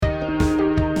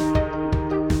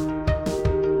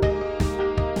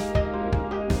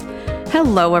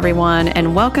Hello, everyone,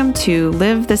 and welcome to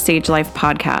Live the Sage Life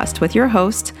podcast with your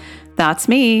host, that's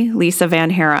me, Lisa Van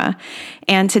Hara.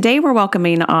 And today we're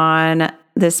welcoming on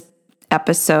this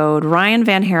episode Ryan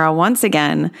Van Hara once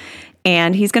again,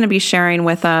 and he's going to be sharing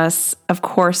with us, of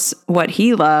course, what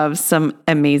he loves, some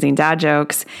amazing dad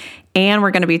jokes, and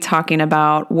we're going to be talking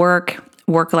about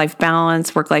work-life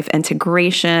balance, work-life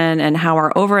integration, and how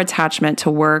our over-attachment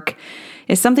to work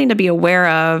is something to be aware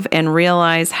of and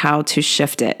realize how to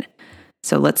shift it.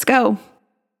 So let's go.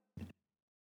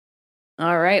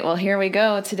 All right. Well, here we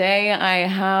go. Today I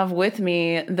have with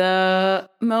me the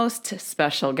most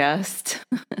special guest.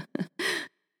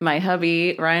 My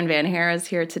hubby, Ryan Van Hara, is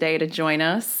here today to join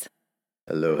us.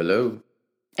 Hello, hello.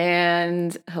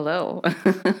 And hello.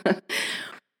 That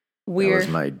was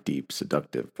my deep,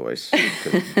 seductive voice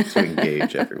to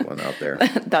engage everyone out there.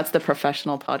 That's the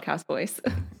professional podcast voice.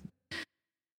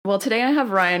 Well, today I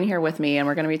have Ryan here with me, and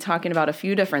we're going to be talking about a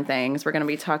few different things. We're going to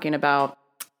be talking about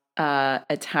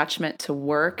attachment to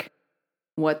work,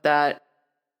 what that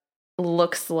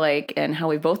looks like, and how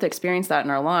we both experienced that in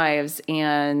our lives,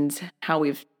 and how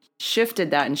we've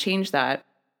shifted that and changed that.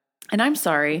 And I'm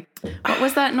sorry, what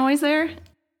was that noise there?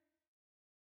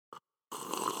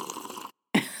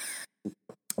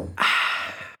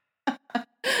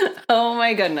 Oh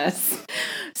my goodness.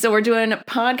 So we're doing a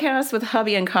podcast with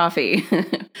hubby and coffee.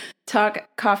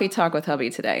 Coffee talk with hubby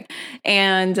today.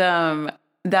 And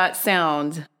that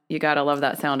sound, you got to love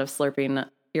that sound of slurping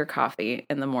your coffee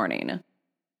in the morning.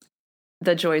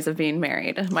 The joys of being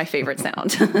married, my favorite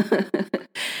sound.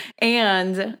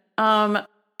 And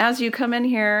as you come in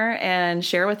here and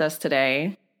share with us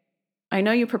today, I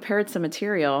know you prepared some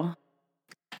material.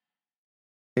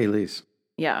 Hey, Lise.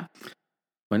 Yeah.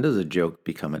 When does a joke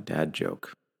become a dad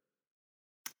joke?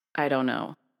 I don't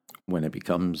know. When it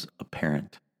becomes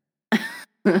apparent.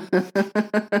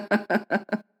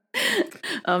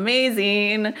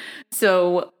 Amazing.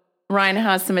 So Ryan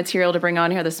has some material to bring on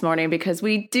here this morning because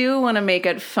we do want to make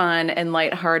it fun and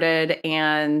lighthearted.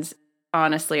 And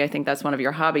honestly, I think that's one of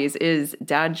your hobbies is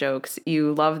dad jokes.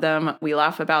 You love them. We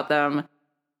laugh about them.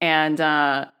 And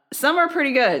some are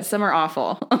pretty good. Some are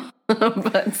awful.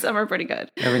 But some are pretty good.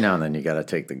 Every now and then you got to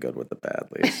take the good with the bad,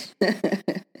 Lise.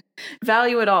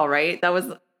 Value it all, right?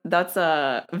 That's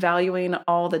valuing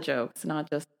all the jokes, not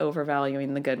just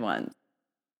overvaluing the good ones.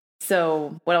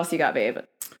 So what else you got, babe?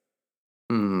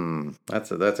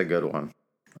 That's a good one.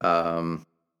 I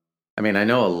mean, I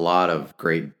know a lot of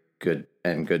good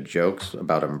jokes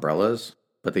about umbrellas,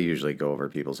 but they usually go over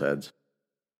people's heads.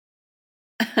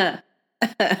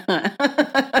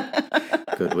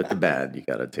 Good with the bad. You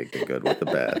got to take the good with the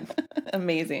bad.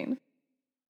 Amazing.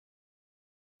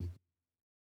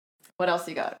 What else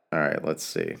you got? All right, let's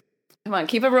see. Come on,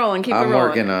 keep it rolling. I'm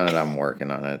working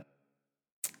on it.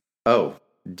 Oh,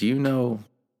 do you know?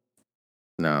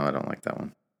 No, I don't like that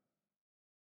one.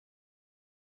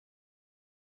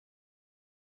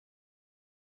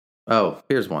 Oh,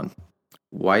 here's one.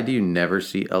 Why do you never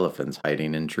see elephants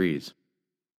hiding in trees?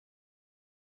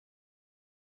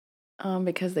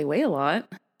 Because they weigh a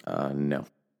lot. No.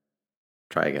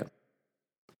 Try again.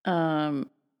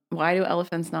 Why do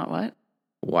elephants not what?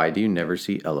 Why do you never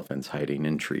see elephants hiding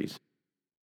in trees?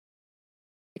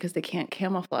 Because they can't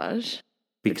camouflage.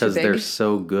 Because they're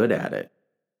so good at it.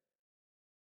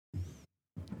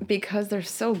 Because they're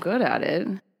so good at it.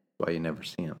 Why you never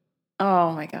see them?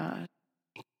 Oh my God.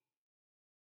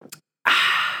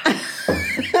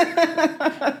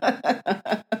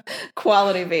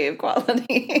 Quality, babe,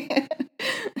 quality.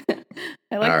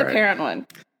 I like the parent one.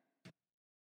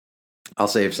 I'll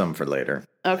save some for later.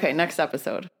 Okay, next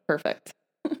episode. Perfect.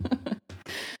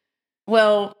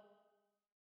 Well,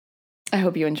 I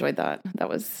hope you enjoyed that. That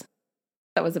was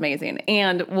amazing.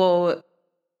 And we'll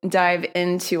dive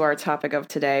into our topic of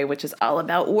today, which is all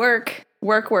about work.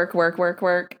 Work.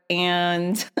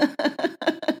 And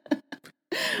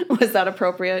was that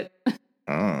appropriate?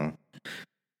 I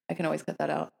can always cut that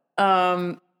out.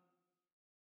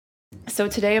 So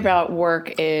today about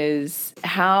work is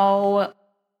how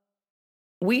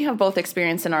we have both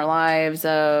experienced in our lives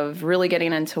of really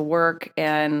getting into work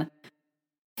and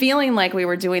feeling like we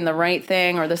were doing the right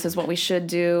thing, or this is what we should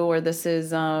do, or this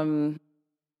is,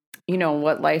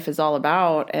 what life is all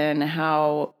about, and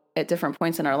how at different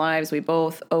points in our lives, we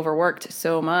both overworked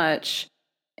so much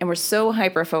and we're so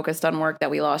hyper-focused on work that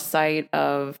we lost sight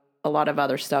of a lot of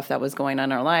other stuff that was going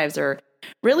on in our lives, or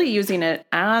really using it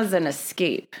as an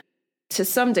escape to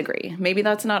some degree. Maybe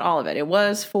that's not all of it. It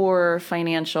was for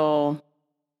financial,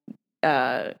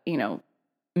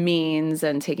 means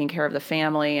and taking care of the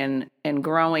family and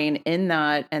growing in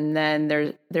that. And then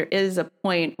there is a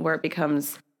point where it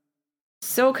becomes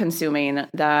so consuming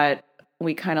that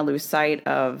we kind of lose sight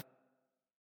of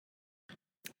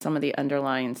some of the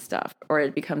underlying stuff, or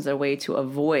it becomes a way to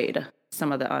avoid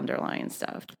some of the underlying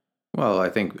stuff. Well, I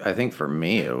think for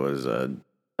me it was a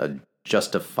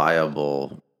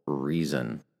justifiable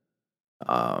reason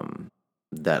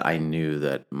that I knew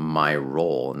that my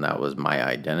role, and that was my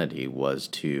identity, was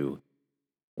to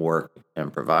work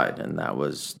and provide, and that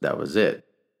was it.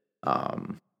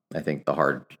 I think the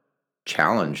hard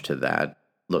challenge to that,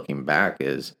 looking back,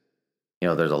 is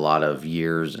there's a lot of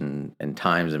years and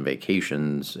times and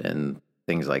vacations and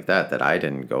things like that I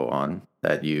didn't go on,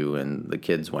 that you and the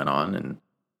kids went on, and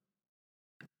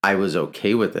I was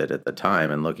okay with it at the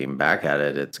time. And looking back at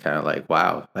it, it's kind of like,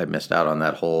 wow, I missed out on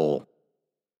that whole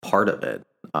part of it.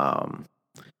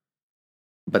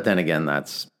 But then again,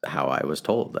 that's how I was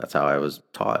told. That's how I was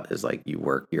taught, is like, you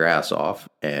work your ass off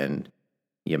and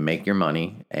you make your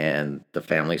money and the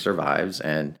family survives,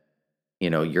 and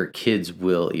your kids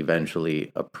will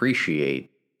eventually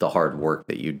appreciate the hard work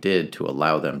that you did to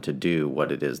allow them to do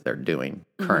what it is they're doing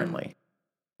currently.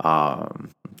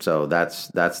 So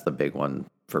that's the big one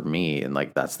for me, and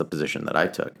like, that's the position that I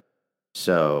took.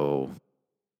 So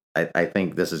I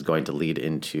think this is going to lead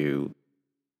into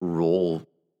role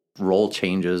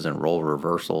changes and role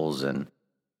reversals, and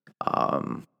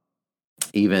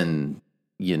even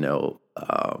the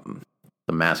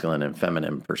masculine and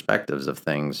feminine perspectives of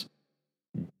things,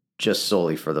 just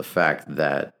solely for the fact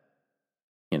that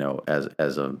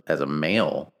as a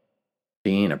male,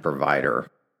 being a provider,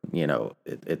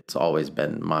 it's always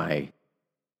been my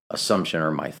assumption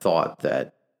or my thought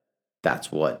that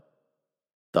that's what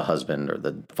the husband or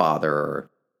the father, or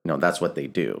that's what they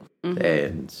do.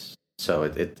 And so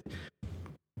it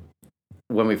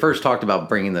when we first talked about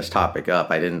bringing this topic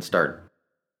up, I didn't start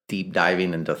deep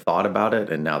diving into thought about it,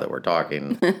 and now that we're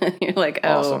talking, you're like,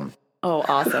 awesome.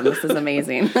 Awesome, this is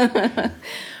amazing.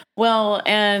 Well,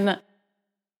 and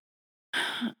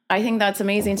I think that's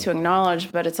amazing to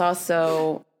acknowledge, but it's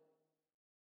also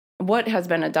what has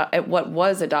been what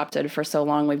was adopted for so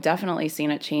long. We've definitely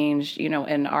seen it change,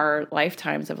 in our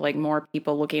lifetimes, of like more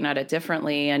people looking at it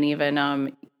differently. And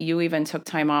even you even took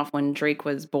time off when Drake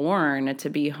was born to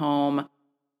be home,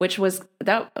 which was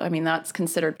that's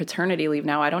considered paternity leave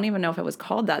now. I don't even know if it was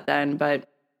called that then, but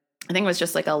I think it was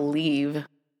just like a leave.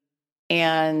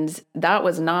 And that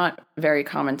was not very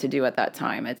common to do at that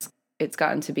time. It's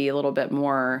gotten to be a little bit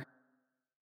more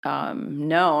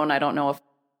known. I don't know if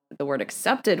the word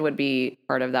accepted would be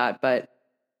part of that, but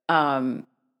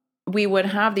we would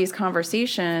have these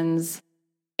conversations,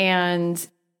 and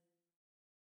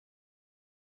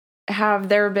have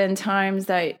there been times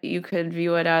that you could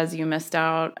view it as you missed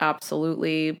out?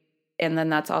 Absolutely. And then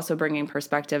that's also bringing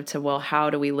perspective to, well, how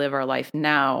do we live our life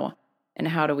now? And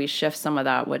how do we shift some of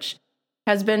that, which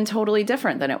has been totally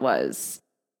different than it was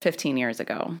 15 years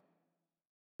ago?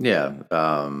 Yeah.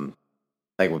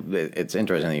 Like, it's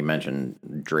interesting that you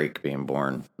mentioned Drake being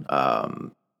born.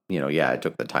 I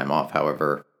took the time off.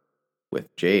 However,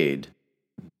 with Jade,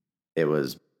 it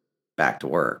was back to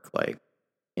work. Like,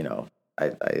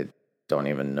 I don't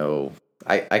even know.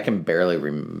 I can barely,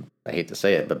 I hate to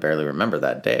say it, but barely remember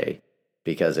that day,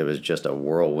 because it was just a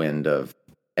whirlwind of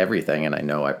everything. And I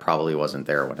know I probably wasn't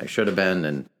there when I should have been.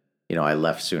 And, I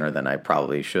left sooner than I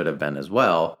probably should have been as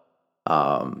well.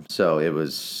 So it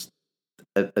was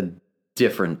a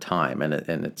different time. And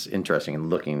it's interesting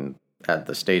looking at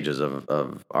the stages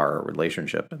of our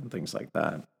relationship and things like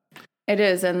that. It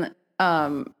is. And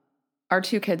our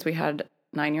two kids, we had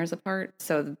 9 years apart.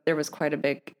 So there was quite a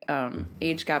big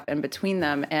age gap in between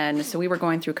them. And so we were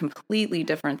going through completely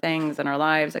different things in our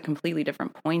lives at completely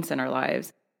different points in our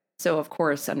lives. So, of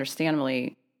course,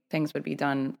 understandably, things would be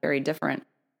done very different.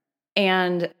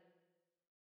 And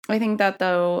I think that,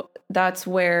 though, that's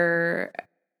where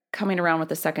coming around with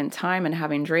the second time and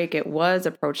having Drake, it was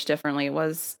approached differently. It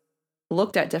was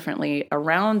looked at differently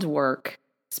around work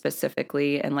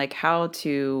specifically, and like how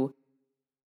to,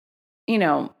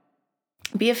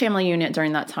 be a family unit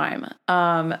during that time.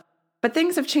 But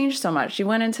things have changed so much. You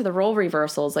went into the role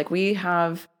reversals. Like, we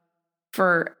have,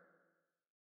 for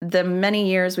the many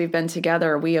years we've been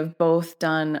together, we have both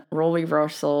done role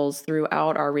reversals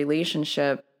throughout our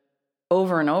relationship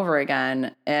over and over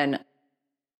again. And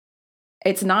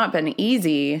it's not been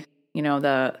easy.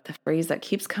 The phrase that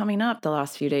keeps coming up the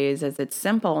last few days is, it's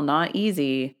simple, not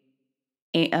easy.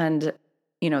 And,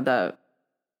 the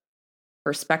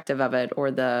perspective of it,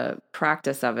 or the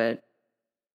practice of it.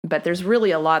 But there's really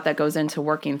a lot that goes into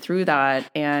working through that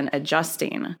and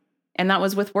adjusting. And that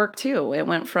was with work too. It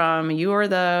went from, you were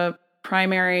the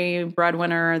primary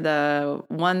breadwinner, the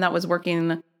one that was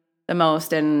working the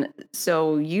most. And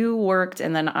so you worked,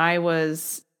 and then I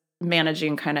was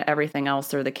managing kind of everything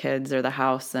else, or the kids or the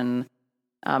house. And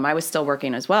I was still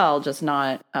working as well, just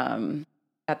not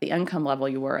at the income level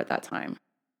you were at that time.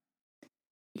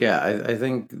 Yeah, I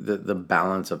think the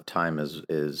balance of time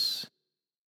is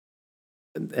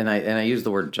and I use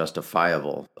the word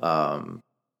justifiable,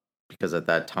 because at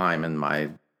that time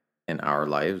in our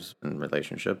lives and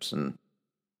relationships, and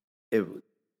it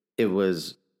it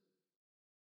was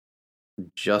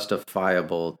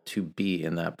justifiable to be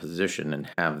in that position and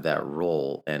have that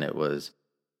role, and it was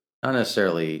not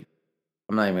necessarily,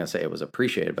 I'm not even going to say it was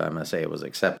appreciated, but I'm going to say it was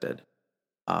accepted.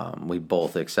 We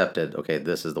both accepted, okay,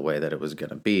 this is the way that it was going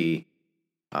to be,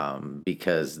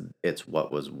 because it's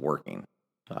what was working.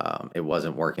 It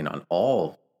wasn't working on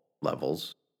all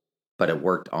levels, but it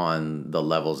worked on the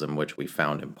levels in which we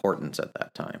found importance at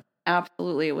that time.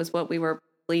 Absolutely. It was what we were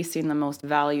placing the most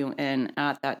value in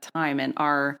at that time, and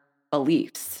our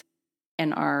beliefs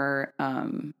and our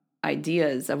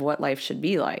ideas of what life should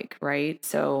be like, right?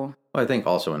 So, well, I think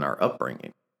also in our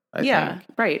upbringing. I think,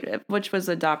 right. Which was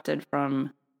adopted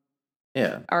from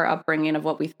yeah, our upbringing of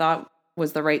what we thought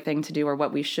was the right thing to do or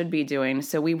what we should be doing.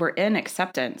 So we were in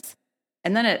acceptance.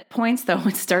 And then at points, though,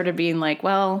 it started being like,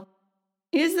 well,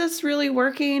 is this really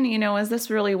working? Is this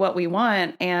really what we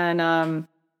want? And,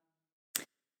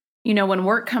 when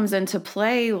work comes into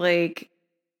play, like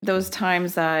those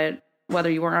times that whether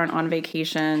you weren't on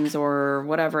vacations or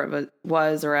whatever it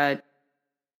was or at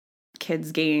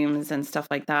kids' games and stuff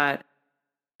like that,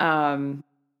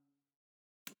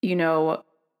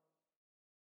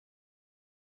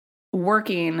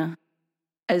 working,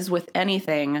 as with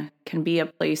anything, can be a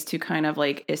place to kind of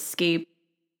like escape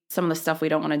some of the stuff we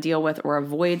don't want to deal with, or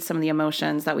avoid some of the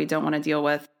emotions that we don't want to deal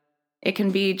with. It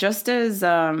can be just as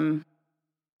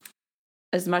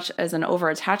much as an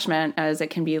over-attachment as it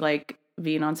can be like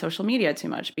being on social media too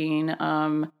much, being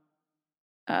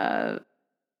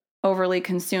overly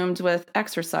consumed with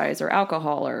exercise or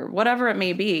alcohol or whatever it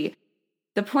may be.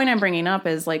 The point I'm bringing up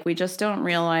is like, we just don't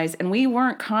realize, and we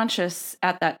weren't conscious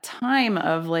at that time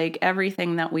of like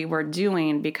everything that we were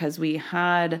doing, because we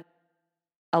had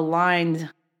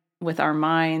aligned with our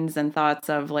minds and thoughts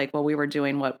of like, well, we were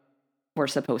doing what we're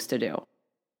supposed to do.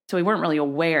 So we weren't really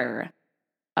aware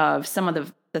of some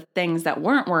of the things that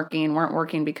weren't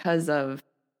working because of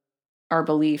our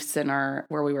beliefs and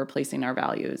where we were placing our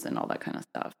values and all that kind of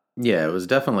stuff. Yeah, it was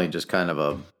definitely just kind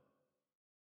of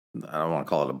I don't want to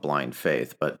call it a blind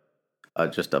faith, but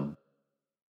just a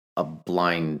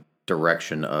blind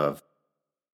direction of,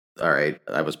 all right,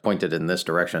 I was pointed in this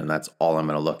direction, and that's all I'm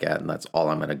going to look at, and that's all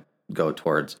I'm going to go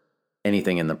towards.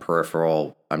 Anything in the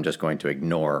peripheral, I'm just going to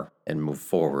ignore and move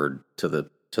forward to the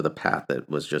path that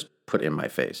was just put in my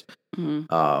face.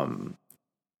 Mm-hmm.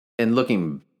 And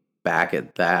looking back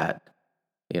at that,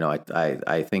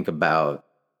 I think about,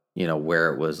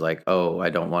 where it was like, oh, I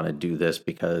don't want to do this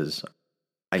because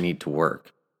I need to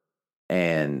work.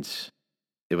 And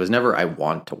it was never, I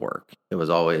want to work. It was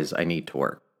always, I need to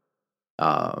work.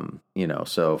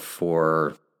 So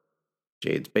for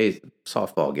Jade's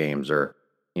softball games, or,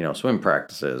 swim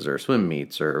practices or swim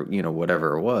meets, or,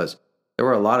 whatever it was, there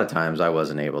were a lot of times I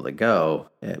wasn't able to go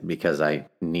because I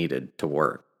needed to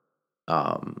work.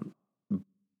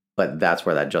 But that's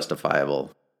where that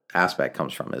justifiable aspect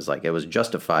comes from, is like, it was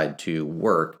justified to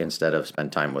work instead of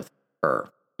spend time with her.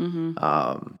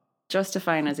 Mm-hmm.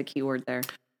 Justifying as a key word there.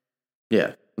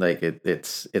 Yeah. Like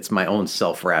it's my own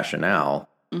self rationale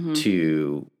mm-hmm.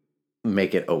 to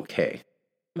make it okay.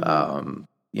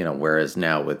 Mm-hmm. Whereas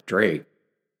now with Drake,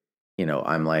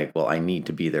 I'm like, well, I need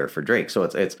to be there for Drake. So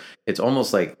it's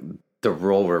almost like the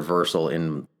role reversal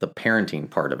in the parenting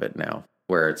part of it now,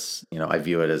 where it's, I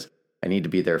view it as, I need to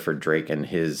be there for Drake and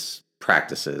his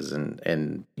practices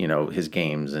and his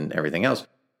games and everything else.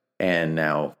 And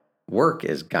now work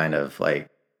is kind of like,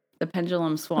 the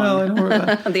pendulum swung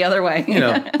the other way.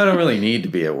 I don't really need to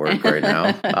be at work right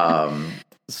now.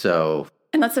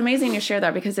 And that's amazing you share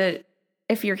that, because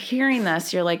if you're hearing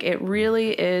this, you're like, it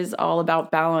really is all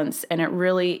about balance, and it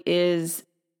really is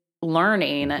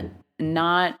learning,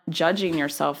 not judging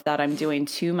yourself that I'm doing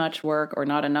too much work or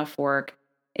not enough work.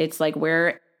 It's like,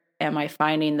 where am I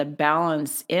finding the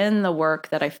balance in the work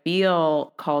that I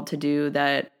feel called to do,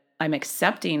 that I'm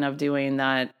accepting of doing,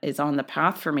 that is on the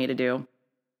path for me to do?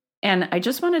 And I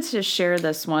just wanted to share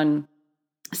this one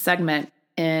segment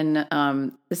in,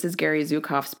 this is Gary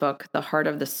Zukav's book, The Heart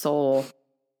of the Soul.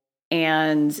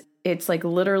 And it's like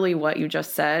literally what you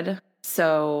just said.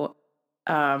 So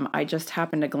I just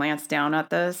happened to glance down at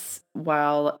this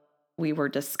while we were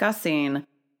discussing.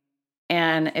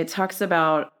 And it talks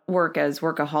about work as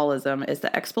workaholism is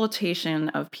the exploitation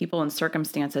of people and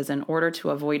circumstances in order to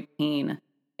avoid pain.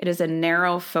 It is a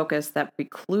narrow focus that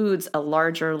precludes a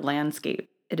larger landscape.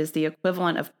 It is the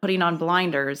equivalent of putting on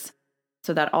blinders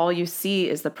so that all you see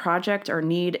is the project or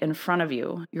need in front of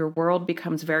you. Your world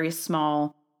becomes very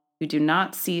small. You do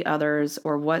not see others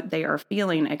or what they are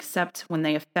feeling except when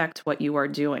they affect what you are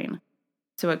doing.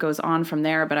 So it goes on from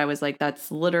there, but I was like,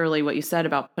 that's literally what you said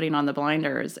about putting on the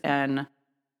blinders and,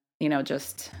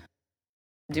 just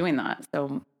doing that.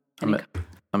 So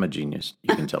I'm a genius.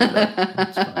 You can tell me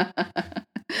that.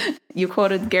 You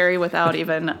quoted Gary without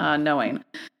even knowing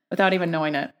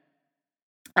it.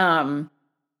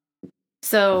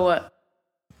 So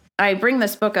I bring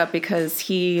this book up because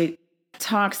he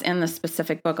talks in the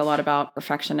specific book a lot about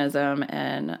perfectionism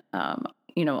and,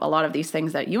 a lot of these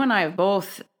things that you and I have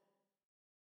both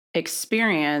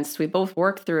experienced, we both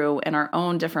worked through in our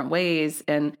own different ways.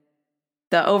 And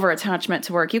the over-attachment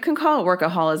to work, you can call it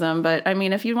workaholism, but I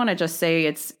mean, if you want to just say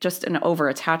it's just an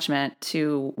over-attachment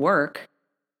to work,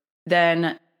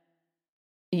 then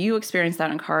you experienced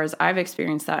that in cars. I've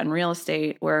experienced that in real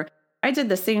estate, where I did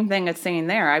the same thing it's saying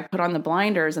there. I put on the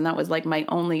blinders and that was like my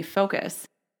only focus.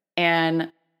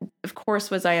 And of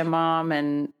course, was I a mom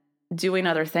and doing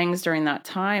other things during that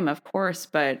time? Of course,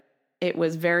 but it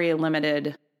was very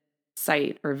limited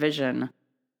sight or vision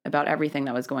about everything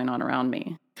that was going on around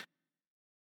me.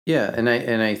 Yeah, and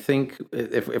I think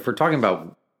if we're talking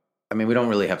about, I mean, we don't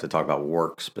really have to talk about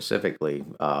work specifically.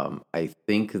 I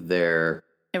think it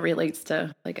relates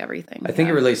to like everything. I think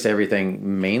it relates to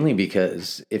everything mainly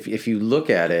because if you look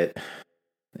at it,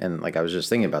 and like I was just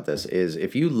thinking about this, is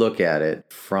if you look at it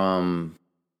from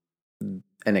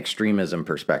an extremism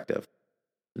perspective,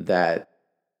 that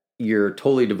you're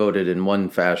totally devoted in one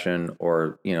fashion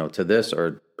or, to this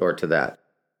or to that.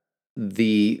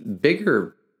 The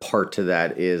bigger part to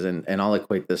that is, and I'll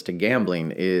equate this to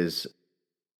gambling, is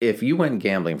if you went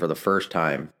gambling for the first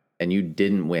time and you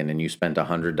didn't win and you spent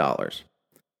 $100,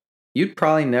 you'd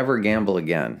probably never gamble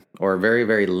again, or a very,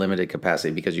 very limited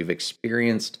capacity, because you've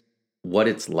experienced what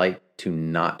it's like to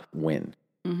not win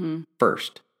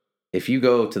first. If you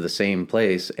go to the same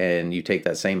place and you take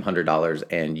that same $100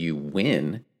 and you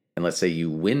win, and let's say you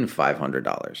win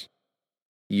 $500,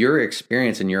 your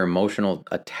experience and your emotional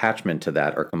attachment to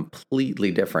that are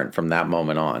completely different from that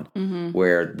moment on,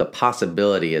 where the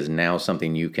possibility is now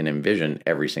something you can envision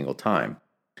every single time.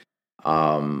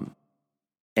 And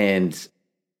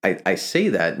I say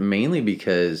that mainly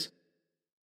because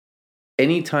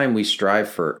anytime we strive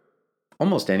for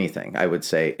almost anything, I would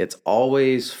say it's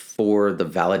always for the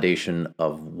validation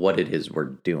of what it is we're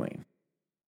doing.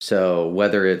 So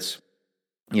whether it's,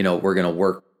 we're going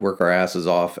to work our asses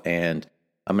off and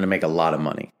I'm going to make a lot of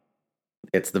money.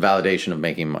 It's the validation of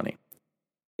making money.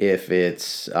 If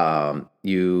it's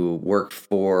you work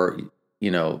for,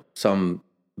 some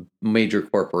major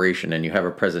corporation and you have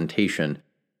a presentation,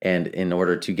 and in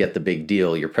order to get the big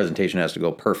deal, your presentation has to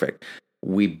go perfect.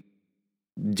 We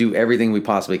do everything we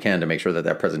possibly can to make sure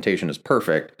that presentation is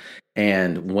perfect.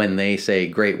 And when they say,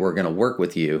 great, we're going to work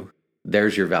with you,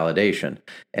 there's your validation.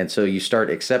 And so you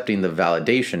start accepting the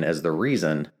validation as the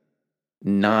reason,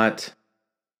 not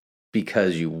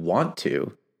because you want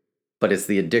to, but it's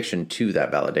the addiction to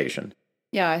that validation.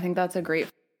 Yeah, I think that's a great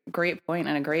point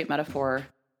and a great metaphor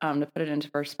to put it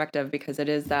into perspective, because it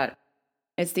is that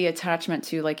it's the attachment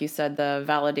to, like you said, the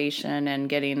validation and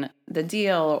getting the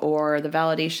deal, or the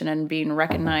validation and being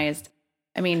recognized.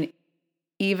 I mean,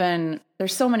 even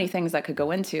there's so many things that could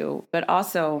go into, but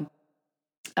also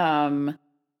that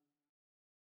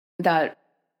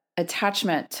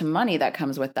attachment to money that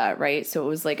comes with that, right? So it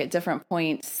was like at different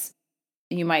points,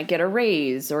 you might get a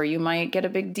raise or you might get a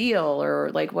big deal or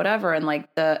like whatever. And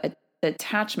like the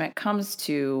attachment comes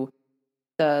to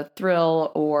the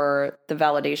thrill or the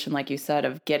validation, like you said,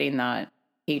 of getting that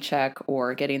paycheck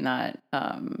or getting that.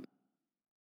 Yeah,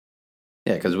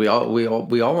 because we all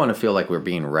want to feel like we're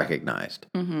being recognized,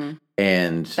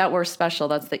 and that we're special.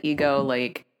 That's the ego,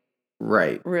 like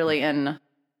right, really in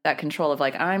that control of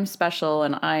like, I'm special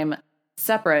and I'm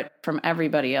separate from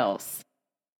everybody else.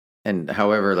 And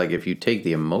however, like if you take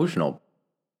the emotional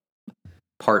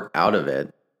part out of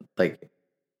it,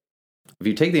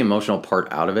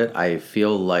 I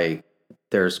feel like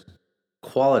there's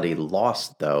quality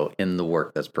lost though in the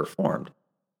work that's performed,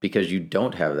 because you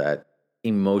don't have that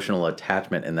emotional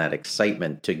attachment and that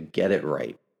excitement to get it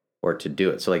right or to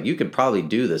do it. So like you could probably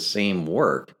do the same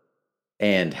work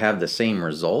and have the same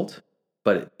result,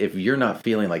 but if you're not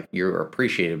feeling like you're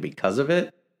appreciated because of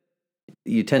it,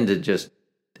 you tend to just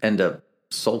end up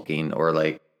sulking or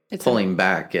like pulling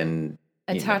back and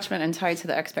attachment and tied to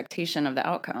the expectation of the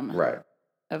outcome. Right.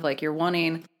 Of like, you're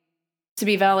wanting to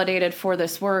be validated for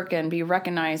this work and be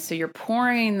recognized. So you're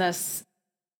pouring this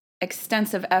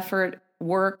extensive effort,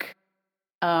 work,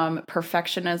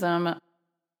 perfectionism,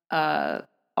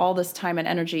 all this time and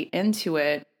energy into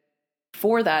it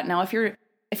for that. Now, if you're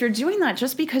doing that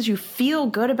just because you feel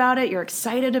good about it, you're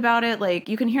excited about it, like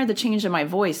you can hear the change in my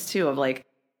voice too of like,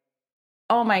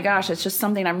 oh my gosh, it's just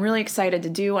something I'm really excited to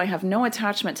do. I have no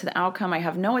attachment to the outcome. I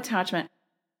have no attachment.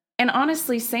 And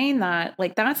honestly, saying that,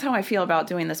 like, that's how I feel about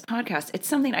doing this podcast. It's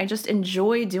something I just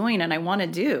enjoy doing and I want to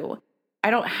do. I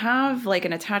don't have like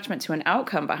an attachment to an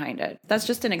outcome behind it. That's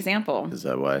just an example. Is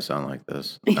that why I sound like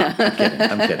this? No,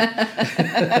 I'm kidding.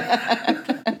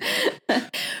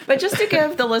 But just to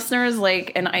give the listeners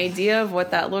like an idea of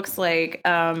what that looks like,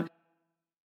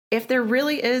 if there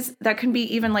really is, that can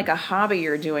be even like a hobby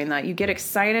you're doing that. You get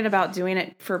excited about doing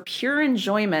it for pure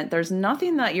enjoyment. There's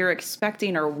nothing that you're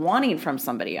expecting or wanting from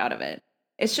somebody out of it.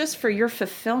 It's just for your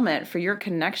fulfillment, for your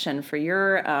connection, for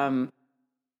your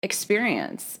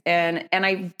experience. And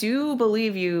I do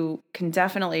believe you can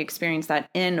definitely experience that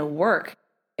in work.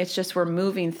 It's just we're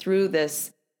moving through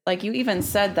this, like you even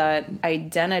said, that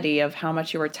identity of how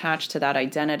much you were attached to that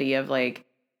identity of like,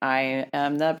 I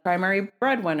am the primary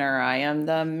breadwinner. I am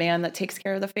the man that takes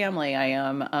care of the family. I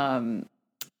am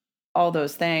all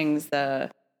those things.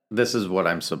 This is what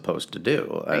I'm supposed to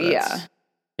do.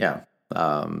 Yeah.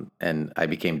 And I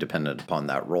became dependent upon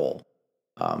that role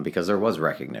because there was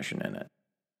recognition in it.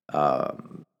 I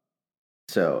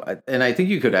think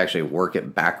you could actually work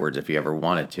it backwards if you ever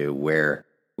wanted to, where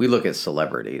we look at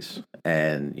celebrities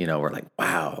and, we're like,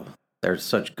 wow, they're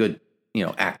such good,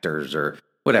 actors or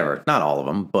whatever. Not all of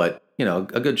them, but,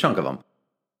 a good chunk of them.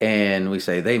 And we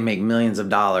say they make millions of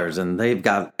dollars and they've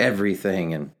got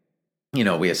everything. And,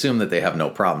 we assume that they have no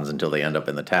problems until they end up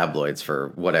in the tabloids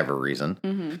for whatever reason.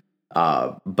 Mm-hmm.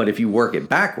 But if you work it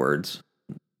backwards,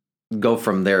 go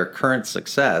from their current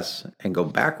success and go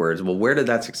backwards, well, where did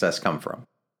that success come from?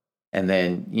 And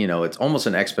then, it's almost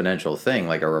an exponential thing,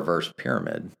 like a reverse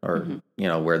pyramid, or,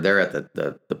 mm-hmm. Where they're at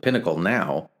the pinnacle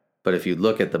now. But if you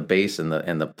look at the base and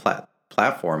the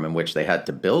platform in which they had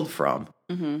to build from,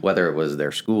 mm-hmm. whether it was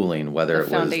their schooling, whether it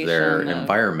was their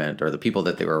environment or the people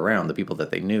that they were around, the people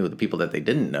that they knew, the people that they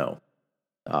didn't know,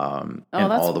 and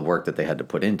all the work that they had to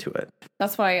put into it.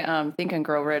 That's why Think and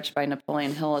Grow Rich by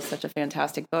Napoleon Hill is such a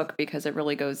fantastic book, because it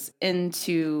really goes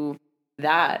into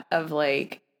that of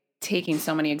like taking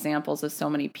so many examples of so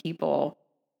many people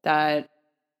that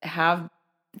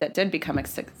did become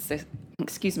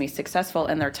successful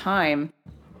in their time,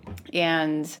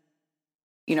 and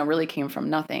really came from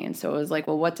nothing. And so it was like,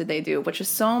 well, what did they do? Which is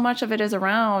so much of it is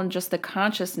around just the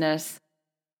consciousness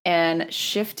and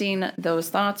shifting those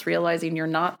thoughts, realizing you're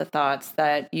not the thoughts,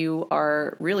 that you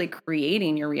are really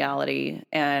creating your reality,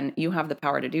 and you have the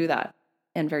power to do that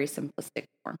in very simplistic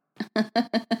form.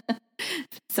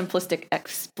 Simplistic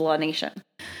explanation.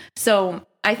 So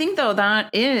I think though that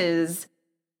is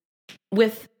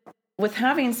with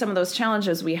having some of those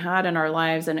challenges we had in our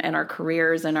lives and our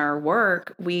careers and our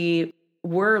work, we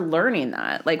were learning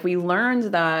that. Like we learned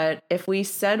that if we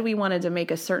said we wanted to make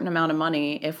a certain amount of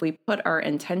money, if we put our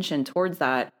intention towards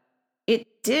that, it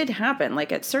did happen.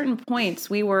 Like at certain points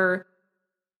we were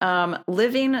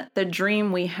living the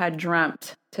dream we had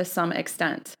dreamt to some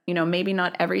extent. Maybe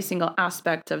not every single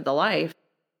aspect of the life,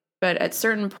 but at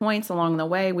certain points along the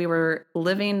way, we were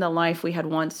living the life we had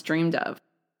once dreamed of.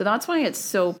 So that's why it's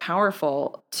so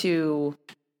powerful to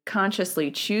consciously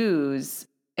choose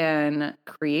and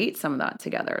create some of that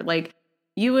together. Like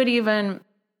you would even,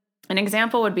 an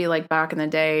example would be like back in the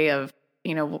day of,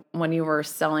 when you were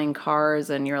selling cars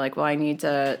and you're like, well, I need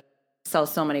to sell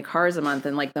so many cars a month.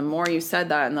 And like, the more you said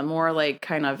that and the more like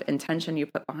kind of intention you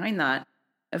put behind that,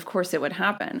 of course it would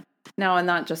happen. Now, and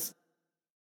not just,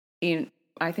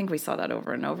 I think we saw that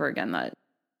over and over again,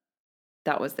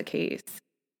 that was the case.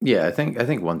 Yeah, I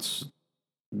think once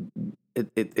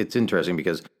it's interesting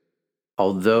because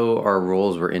although our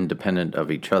roles were independent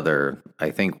of each other,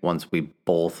 I think once we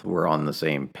both were on the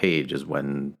same page is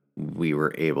when we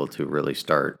were able to really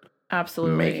start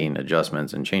absolutely making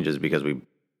adjustments and changes, because we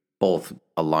both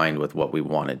aligned with what we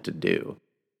wanted to do.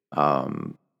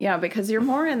 Yeah, because you're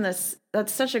more in this,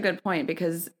 that's such a good point,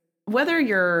 because whether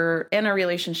you're in a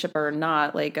relationship or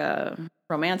not, like a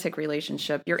romantic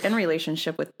relationship, you're in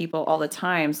relationship with people all the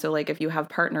time. So like if you have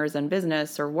partners in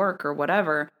business or work or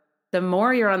whatever, the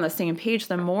more you're on the same page,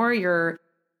 the more you're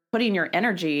putting your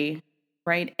energy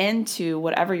right into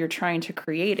whatever you're trying to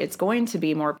create. It's going to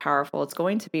be more powerful. It's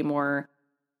going to be more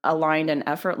aligned and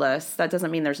effortless. That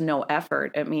doesn't mean there's no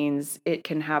effort. It means it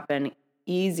can happen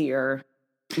easier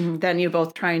Then you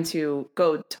both trying to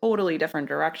go totally different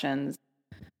directions.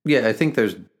 Yeah, I think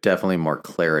there's definitely more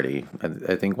clarity.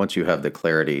 I think once you have the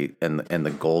clarity and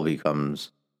the goal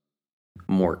becomes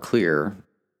more clear,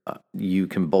 you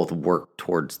can both work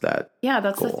towards that. Yeah,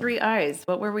 that's goal. the 3 eyes.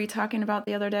 What were we talking about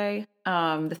the other day?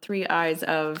 The 3 eyes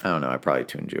of... I don't know. I probably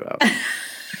tuned you out.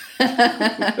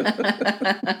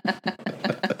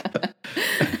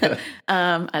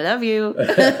 I love you.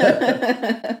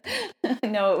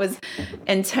 No, it was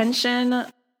intention,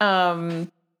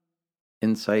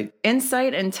 insight,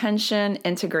 intention,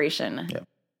 integration. Yep.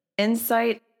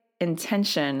 Insight,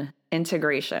 intention,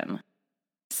 integration.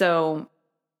 So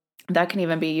that can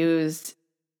even be used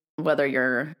whether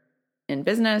you're in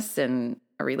business, in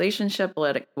a relationship,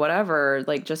 whatever,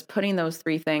 like just putting those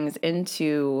 3 things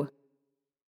into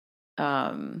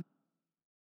the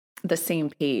same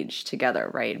page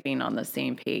together, right? Being on the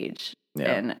same page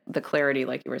and the clarity,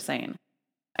 like you were saying.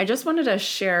 I just wanted to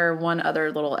share one other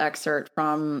little excerpt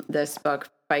from this book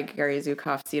by Gary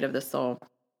Zukav, Seed of the Soul.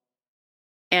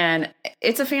 And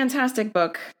it's a fantastic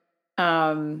book.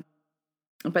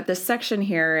 But this section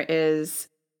here is,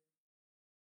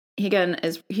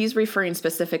 he's referring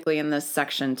specifically in this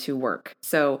section to work.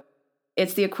 So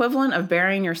it's the equivalent of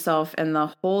burying yourself in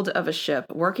the hold of a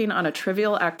ship, working on a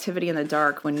trivial activity in the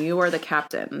dark when you are the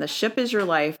captain. The ship is your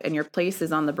life and your place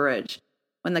is on the bridge.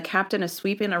 When the captain is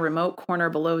sweeping a remote corner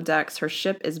below decks, her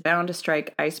ship is bound to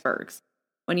strike icebergs.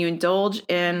 When you indulge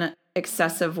in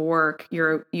excessive work,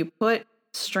 you put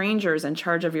strangers in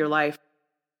charge of your life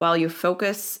while you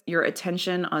focus your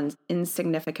attention on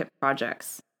insignificant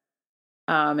projects.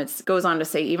 It goes on to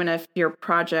say, even if your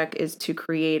project is to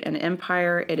create an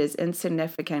empire, it is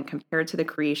insignificant compared to the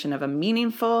creation of a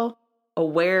meaningful,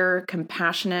 aware,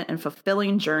 compassionate, and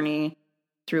fulfilling journey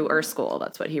through Earth School.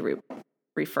 That's what he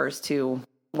refers to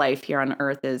life here on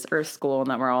Earth is Earth School,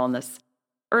 and that we're all in this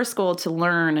Earth School to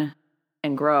learn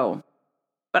and grow.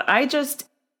 But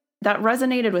that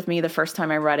resonated with me the first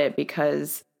time I read it,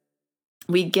 because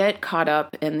we get caught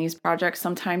up in these projects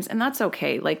sometimes, and that's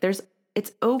okay. Like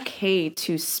it's okay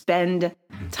to spend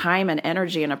time and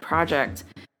energy in a project.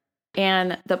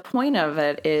 And the point of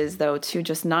it is, though, to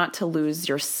just not to lose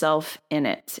yourself in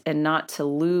it and not to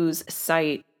lose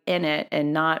sight in it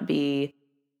and not be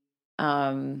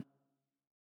kind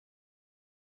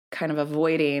of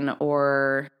avoiding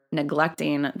or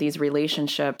neglecting these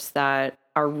relationships that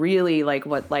are really like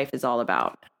what life is all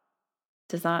about.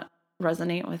 Does that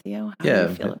resonate with you? How do you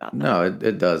feel about that? No,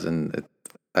 it does. And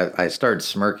I started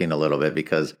smirking a little bit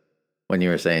because when you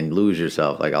were saying lose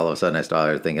yourself, like all of a sudden I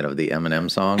started thinking of the Eminem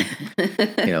song,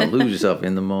 lose yourself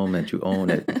in the moment, you own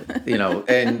it,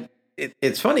 and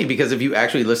it's funny because if you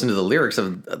actually listen to the lyrics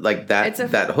of like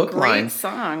that hook line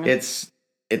song, it's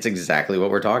exactly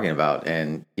what we're talking about.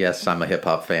 And yes, I'm a hip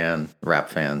hop fan, rap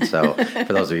fan. So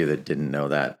for those of you that didn't know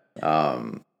that,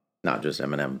 not just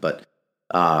Eminem, but,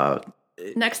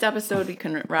 next episode, you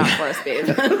can rap for us, babe.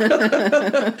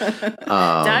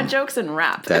 Dad jokes and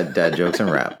rap. Dad jokes and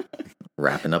rap.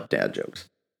 Wrapping up dad jokes.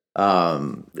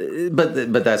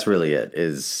 But that's really it.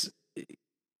 Is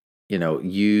when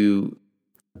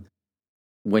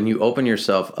you open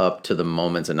yourself up to the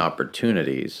moments and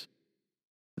opportunities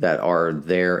that are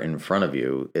there in front of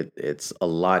you, it's a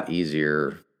lot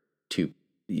easier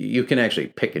you can actually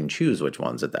pick and choose which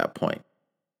ones at that point.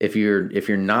 If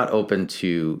you're not open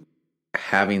to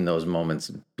having those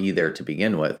moments be there to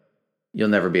begin with, you'll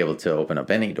never be able to open up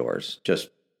any doors just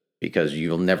because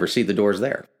you'll never see the doors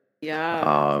there.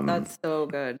 Yeah, that's so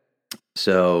good.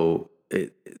 So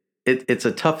it's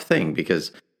a tough thing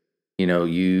because,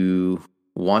 you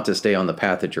want to stay on the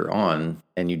path that you're on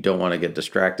and you don't want to get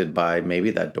distracted by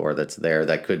maybe that door that's there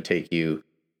that could take you,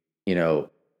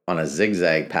 on a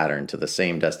zigzag pattern to the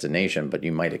same destination, but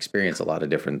you might experience a lot of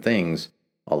different things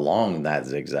along that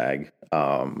zigzag.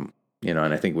 And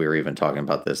I think we were even talking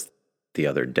about this the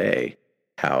other day,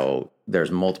 how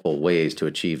there's multiple ways to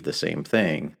achieve the same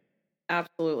thing.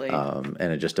 Absolutely. And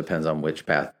it just depends on which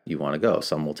path you want to go.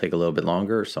 Some will take a little bit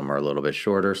longer. Some are a little bit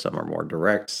shorter. Some are more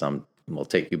direct. Some will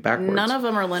take you backwards. None of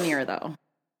them are linear, though.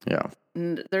 Yeah.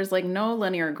 And there's like no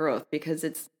linear growth because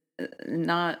it's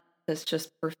not this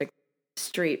just perfect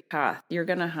straight path. You're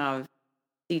going to have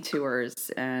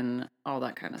detours and all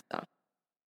that kind of stuff.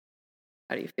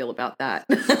 How do you feel about that?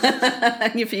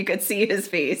 If you could see his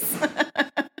face.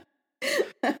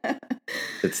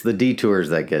 It's the detours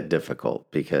that get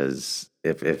difficult because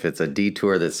if it's a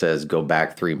detour that says go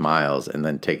back 3 miles and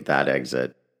then take that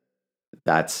exit,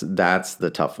 that's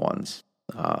the tough ones.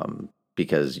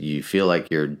 Because you feel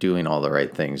like you're doing all the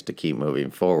right things to keep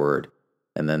moving forward.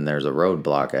 And then there's a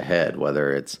roadblock ahead,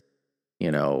 whether it's,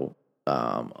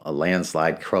 a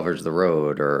landslide covers the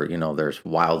road, or, there's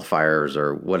wildfires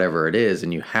or whatever it is,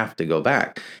 and you have to go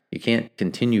back. You can't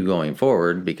continue going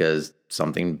forward because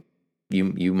something,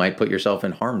 you might put yourself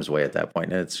in harm's way at that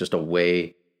point. And it's just a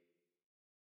way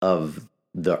of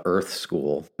the Earth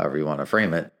School, however you want to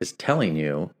frame it, is telling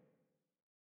you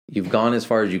you've gone as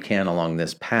far as you can along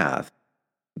this path.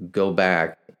 Go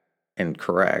back and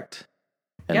correct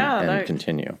and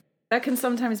continue. That can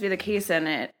sometimes be the case,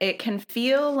 and it can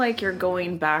feel like you're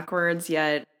going backwards,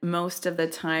 yet most of the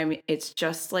time it's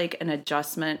just like an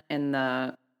adjustment in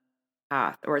the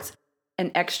path, or it's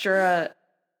an extra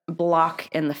block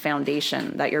in the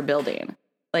foundation that you're building.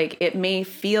 Like, it may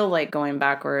feel like going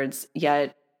backwards,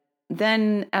 yet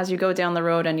then as you go down the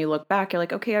road and you look back, you're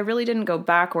like, okay, I really didn't go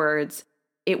backwards.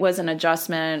 It was an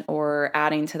adjustment or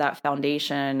adding to that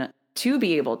foundation to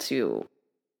be able to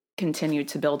continue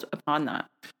to build upon that.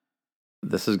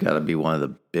 This has got to be one of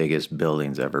the biggest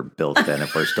buildings ever built then,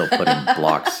 if we're still putting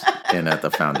blocks in at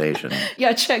the foundation.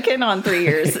 Yeah, check in on 3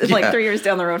 years, like 3 years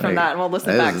down the road from that, and we'll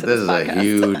listen back to this podcast. This is a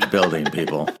huge building,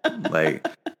 people. Like,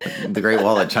 the Great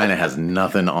Wall of China has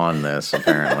nothing on this,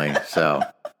 apparently. So,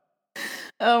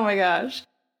 oh my gosh.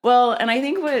 Well, and I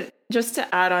think just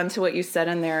to add on to what you said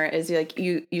in there is, like,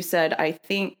 you said, I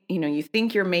think, you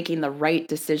think you're making the right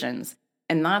decisions.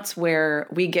 And that's where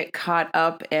we get caught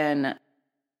up in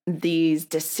these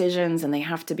decisions, and they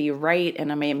have to be right,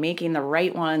 and I'm making the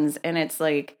right ones. And it's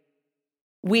like,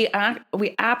 we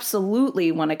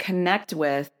absolutely want to connect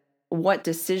with what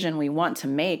decision we want to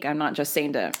make. I'm not just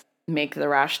saying to make the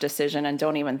rash decision and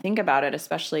don't even think about it,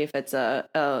 especially if it's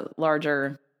a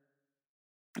larger.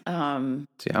 See, I'm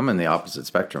in the opposite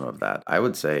spectrum of that. I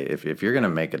would say if you're going to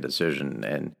make a decision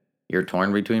and you're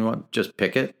torn between one, just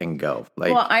pick it and go.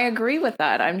 Like, well, I agree with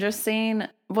that. I'm just saying,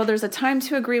 well, there's a time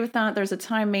to agree with that. There's a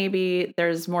time maybe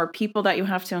there's more people that you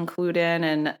have to include in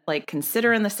and like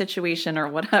consider in the situation or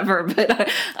whatever. But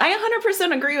I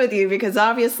 100% agree with you, because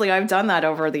obviously I've done that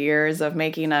over the years of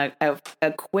making a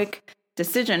quick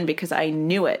decision because I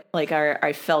knew it, like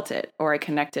I felt it or I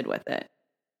connected with it.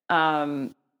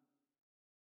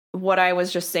 What I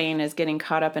was just saying is getting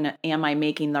caught up in, am I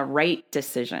making the right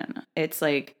decision? It's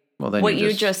like, what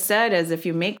you just said is, if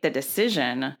you make the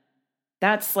decision,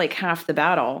 that's like half the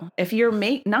battle. If you're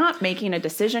not making a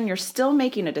decision, you're still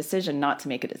making a decision not to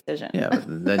make a decision. Yeah,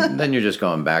 but then you're just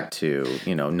going back to,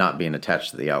 not being attached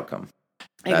to the outcome.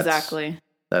 Exactly.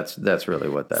 That's really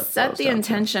what that set the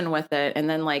intention with it, and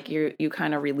then like you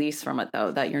kind of release from it,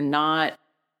 though, that you're not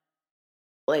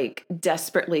like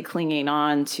desperately clinging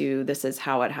on to this is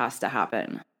how it has to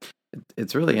happen.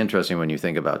 It's really interesting when you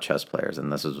think about chess players,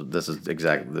 and this is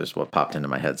exactly what popped into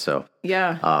my head. So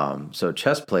yeah, so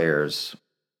chess players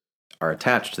are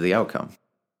attached to the outcome.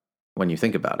 When you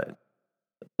think about it,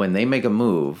 when they make a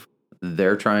move,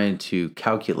 they're trying to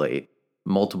calculate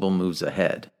multiple moves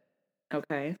ahead.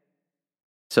 Okay.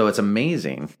 So it's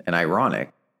amazing and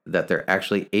ironic that they're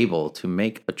actually able to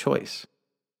make a choice,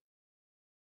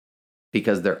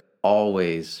 because they're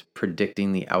always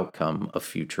predicting the outcome of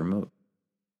future moves.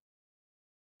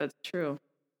 That's true.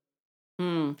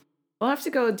 We'll have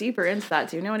to go deeper into that.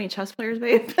 Do you know any chess players,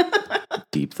 babe?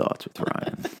 Deep thoughts with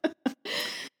Ryan.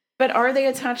 But are they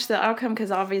attached to the outcome? Because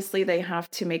obviously they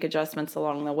have to make adjustments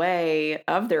along the way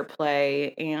of their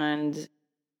play, and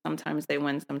sometimes they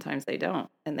win, sometimes they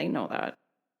don't, and they know that.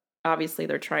 Obviously,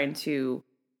 they're trying to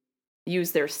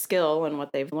use their skill and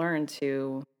what they've learned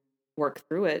to work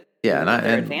through it. Yeah, and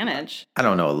their advantage. I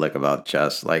don't know a lick about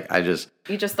chess. Like,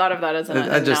 you just thought of that as an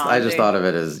I just thought of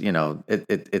it as,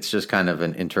 it's just kind of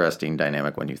an interesting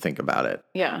dynamic when you think about it.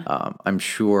 Yeah. I'm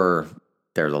sure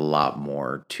there's a lot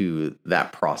more to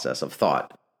that process of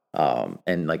thought.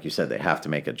 And like you said, they have to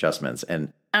make adjustments.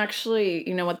 And actually,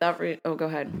 you know what oh, go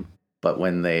ahead. But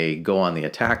when they go on the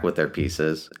attack with their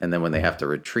pieces, and then when they have to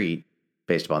retreat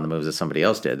based upon the moves that somebody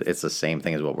else did, it's the same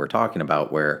thing as what we're talking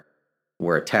about, where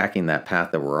we're attacking that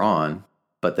path that we're on,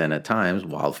 but then at times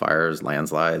wildfires,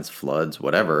 landslides, floods,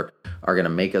 whatever, are going to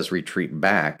make us retreat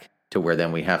back to where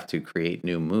then we have to create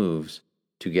new moves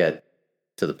to get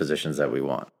to the positions that we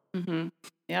want. Mm-hmm.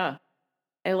 Yeah,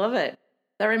 I love it.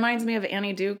 That reminds me of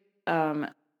Annie Duke,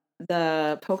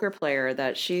 the poker player,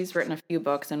 that she's written a few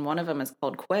books, and one of them is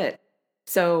called Quit.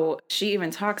 So she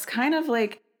even talks kind of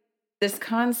like this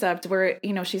concept where,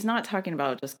 she's not talking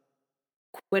about just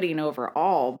quitting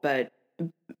overall,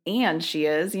 and she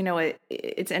is,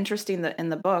 it's interesting that in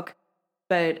the book,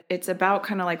 but it's about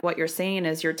kind of like what you're saying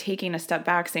is you're taking a step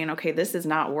back, saying, okay, this is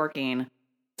not working,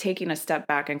 taking a step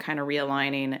back and kind of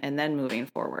realigning and then moving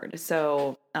forward.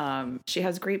 So she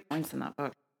has great points in that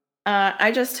book.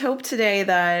 I just hope today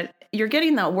that you're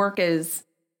getting that work is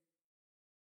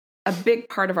a big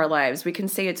part of our lives. We can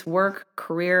say it's work,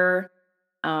 career,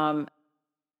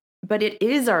 but it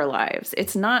is our lives.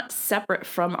 It's not separate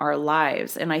from our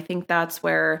lives. And I think that's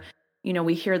where,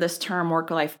 we hear this term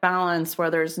work-life balance,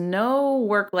 where there's no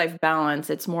work-life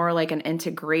balance. It's more like an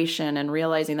integration and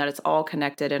realizing that it's all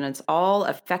connected and it's all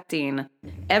affecting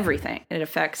everything. It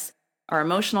affects our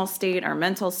emotional state, our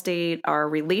mental state, our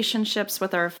relationships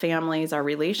with our families, our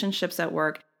relationships at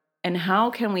work. And how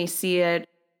can we see it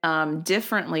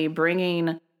differently,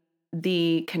 bringing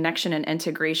the connection and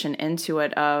integration into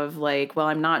it of like, well,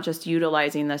 I'm not just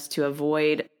utilizing this to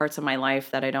avoid parts of my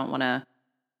life that I don't want to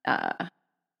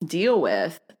deal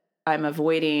with. I'm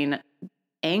avoiding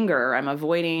anger. I'm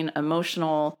avoiding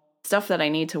emotional stuff that I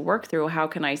need to work through. How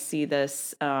can I see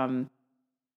this in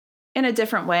a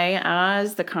different way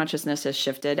as the consciousness has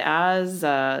shifted, as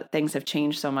things have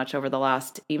changed so much over the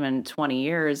last even 20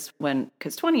 years,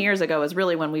 because 20 years ago is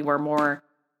really when we were more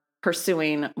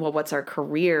pursuing, well, what's our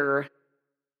career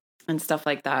and stuff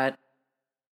like that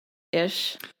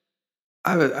ish.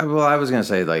 I was going to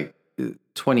say, like,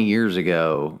 20 years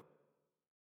ago,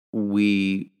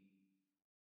 looking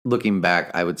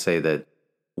back, I would say that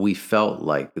we felt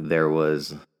like there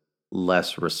was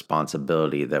less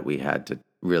responsibility that we had to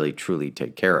really truly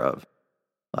take care of.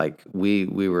 Like we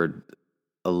were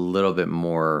a little bit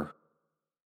more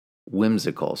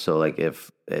whimsical. So like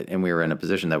and we were in a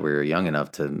position that we were young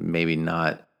enough to maybe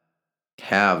not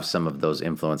have some of those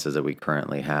influences that we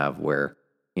currently have, where,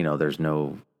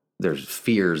 there's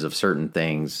fears of certain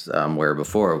things, where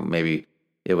before maybe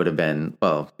it would have been,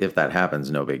 well, if that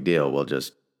happens, no big deal. We'll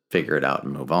just figure it out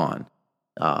and move on.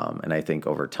 And I think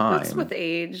over time, that's with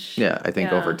age. Yeah. I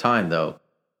think over time though,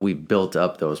 we built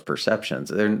up those perceptions.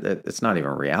 It's not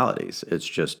even realities. It's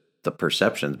just the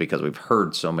perceptions, because we've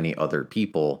heard so many other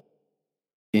people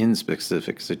in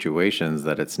specific situations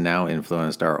that it's now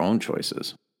influenced our own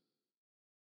choices.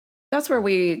 That's where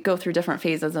we go through different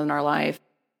phases in our life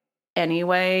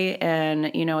anyway. And,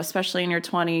 especially in your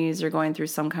 20s, you're going through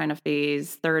some kind of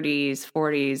phase, 30s,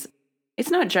 40s. It's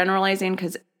not generalizing,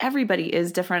 because everybody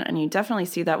is different. And you definitely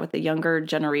see that with the younger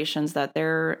generations, that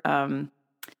they're,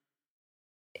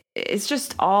 it's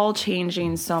just all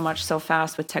changing so much so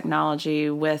fast with technology,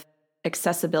 with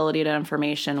accessibility to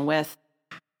information, with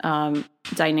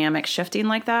dynamic shifting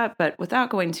like that. But without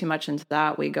going too much into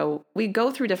that, we go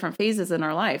through different phases in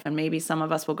our life, and maybe some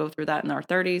of us will go through that in our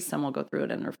 30s, some will go through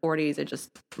it in their 40s. It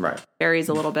just varies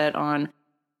a little bit on.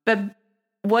 But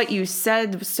what you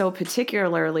said so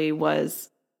particularly was,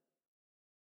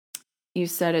 you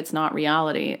said it's not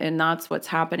reality, and that's what's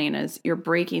happening, is you're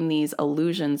breaking these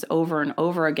illusions over and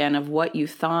over again of what you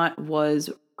thought was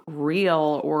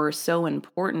real or so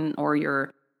important,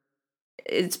 or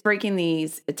it's breaking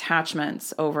these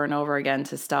attachments over and over again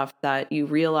to stuff that you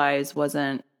realize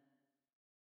wasn't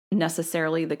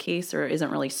necessarily the case, or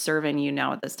isn't really serving you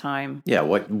now at this time. Yeah,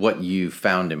 what you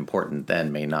found important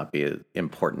then may not be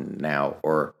important now,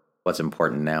 or what's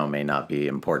important now may not be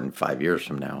important 5 years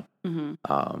from now.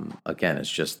 Mm-hmm. Again,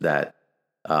 it's just that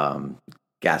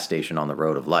gas station on the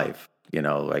road of life.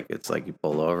 Like it's like you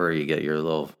pull over, you get your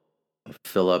little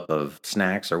fill up of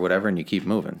snacks or whatever, and you keep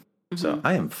moving. So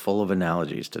I am full of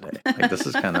analogies today. Like this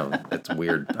is it's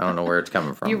weird. I don't know where it's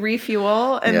coming from. You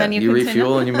refuel and then you continue.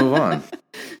 Refuel and you move on.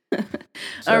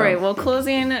 All right. Well,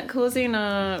 closing.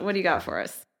 What do you got for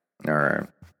us? All right.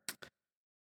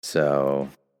 So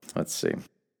let's see.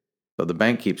 So the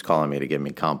bank keeps calling me to give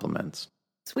me compliments.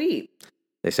 Sweet.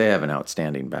 They say I have an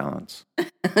outstanding balance.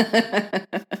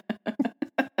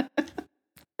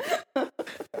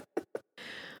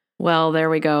 Well, there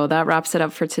we go. That wraps it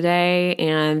up for today.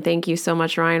 And thank you so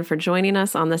much, Ryan, for joining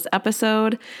us on this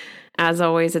episode. As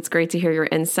always, it's great to hear your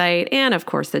insight and, of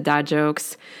course, the dad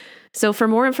jokes. So for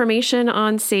more information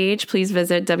on Sage, please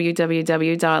visit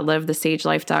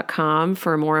www.livethesagelife.com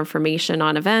for more information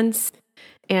on events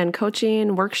and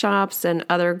coaching, workshops, and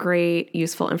other great,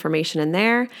 useful information in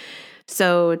there.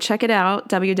 So check it out,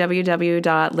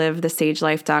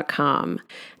 www.livethesagelife.com.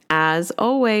 As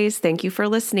always, thank you for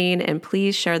listening, and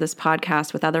please share this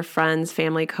podcast with other friends,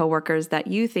 family, coworkers that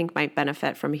you think might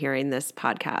benefit from hearing this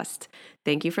podcast.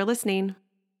 Thank you for listening.